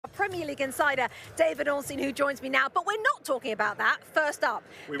Premier League insider David Ornstein, who joins me now. But we're not talking about that. First up,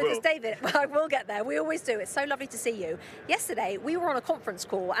 because David, well, we'll get there. We always do. It's so lovely to see you. Yesterday, we were on a conference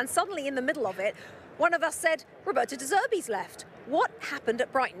call, and suddenly in the middle of it, one of us said, Roberto De Zerbi's left. What happened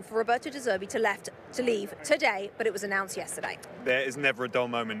at Brighton for Roberto De Zerbi to leave today, but it was announced yesterday? There is never a dull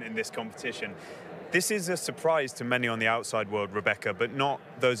moment in this competition. This is a surprise to many on the outside world, Rebecca, but not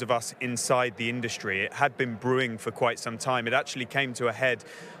those of us inside the industry. It had been brewing for quite some time. It actually came to a head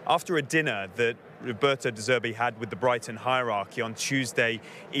after a dinner that Roberto De Zerbi had with the Brighton hierarchy on Tuesday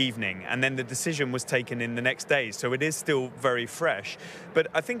evening, and then the decision was taken in the next day, so it is still very fresh. But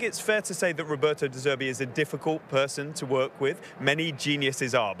I think it's fair to say that Roberto De Zerbi is a difficult person to work with. Many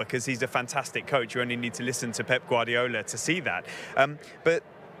geniuses are, because he's a fantastic coach. You only need to listen to Pep Guardiola to see that. But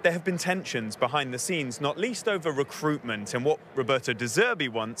there have been tensions behind the scenes, not least over recruitment and what Roberto De Zerbi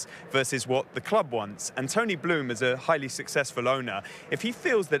wants versus what the club wants. And Tony Bloom, as a highly successful owner, if he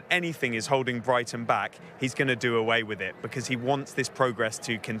feels that anything is holding Brighton back, he's going to do away with it because he wants this progress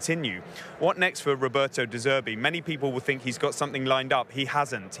to continue. What next for Roberto De Zerbi? Many people will think he's got something lined up. He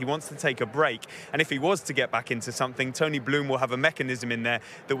hasn't. He wants to take a break. And if he was to get back into something, Tony Bloom will have a mechanism in there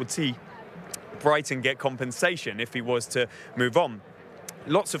that would see Brighton get compensation if he was to move on.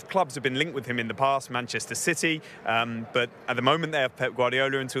 Lots of clubs have been linked with him in the past, Manchester City, but at the moment they have Pep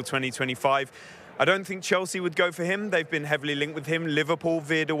Guardiola until 2025. I don't think Chelsea would go for him. They've been heavily linked with him. Liverpool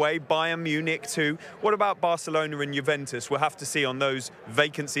veered away, Bayern Munich too. What about Barcelona and Juventus? We'll have to see on those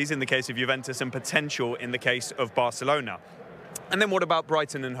vacancies in the case of Juventus and potential in the case of Barcelona. And then what about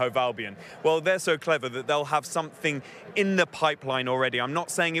Brighton and Hove Albion? Well, they're so clever that they'll have something in the pipeline already. I'm not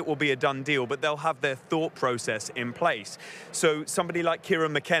saying it will be a done deal, but they'll have their thought process in place. So somebody like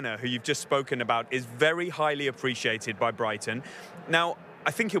Kieran McKenna, who you've just spoken about, is very highly appreciated by Brighton. Now, I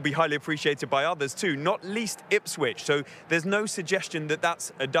think he'll be highly appreciated by others too, not least Ipswich. So there's no suggestion that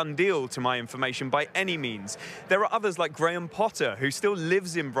that's a done deal to my information by any means. There are others like Graham Potter, who still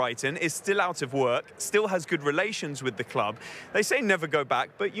lives in Brighton, is still out of work, still has good relations with the club. They say never go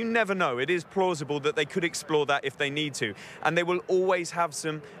back, but you never know. It is plausible that they could explore that if they need to. And they will always have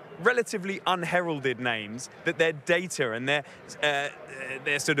some relatively unheralded names that their data and their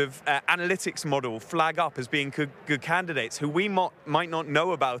sort of analytics model flag up as being good candidates who we might not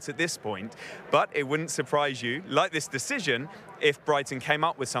know about at this point. But it wouldn't surprise you, like this decision, if Brighton came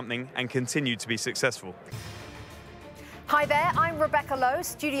up with something and continued to be successful. Hi there, I'm Rebecca Lowe,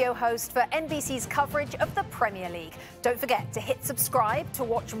 studio host for NBC's coverage of the Premier League. Don't forget to hit subscribe to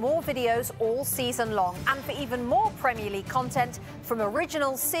watch more videos all season long. And for even more Premier League content, from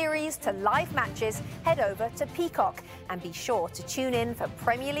original series to live matches, head over to Peacock. And be sure to tune in for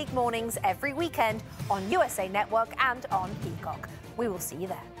Premier League mornings every weekend on USA Network and on Peacock. We will see you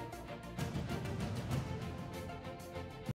there.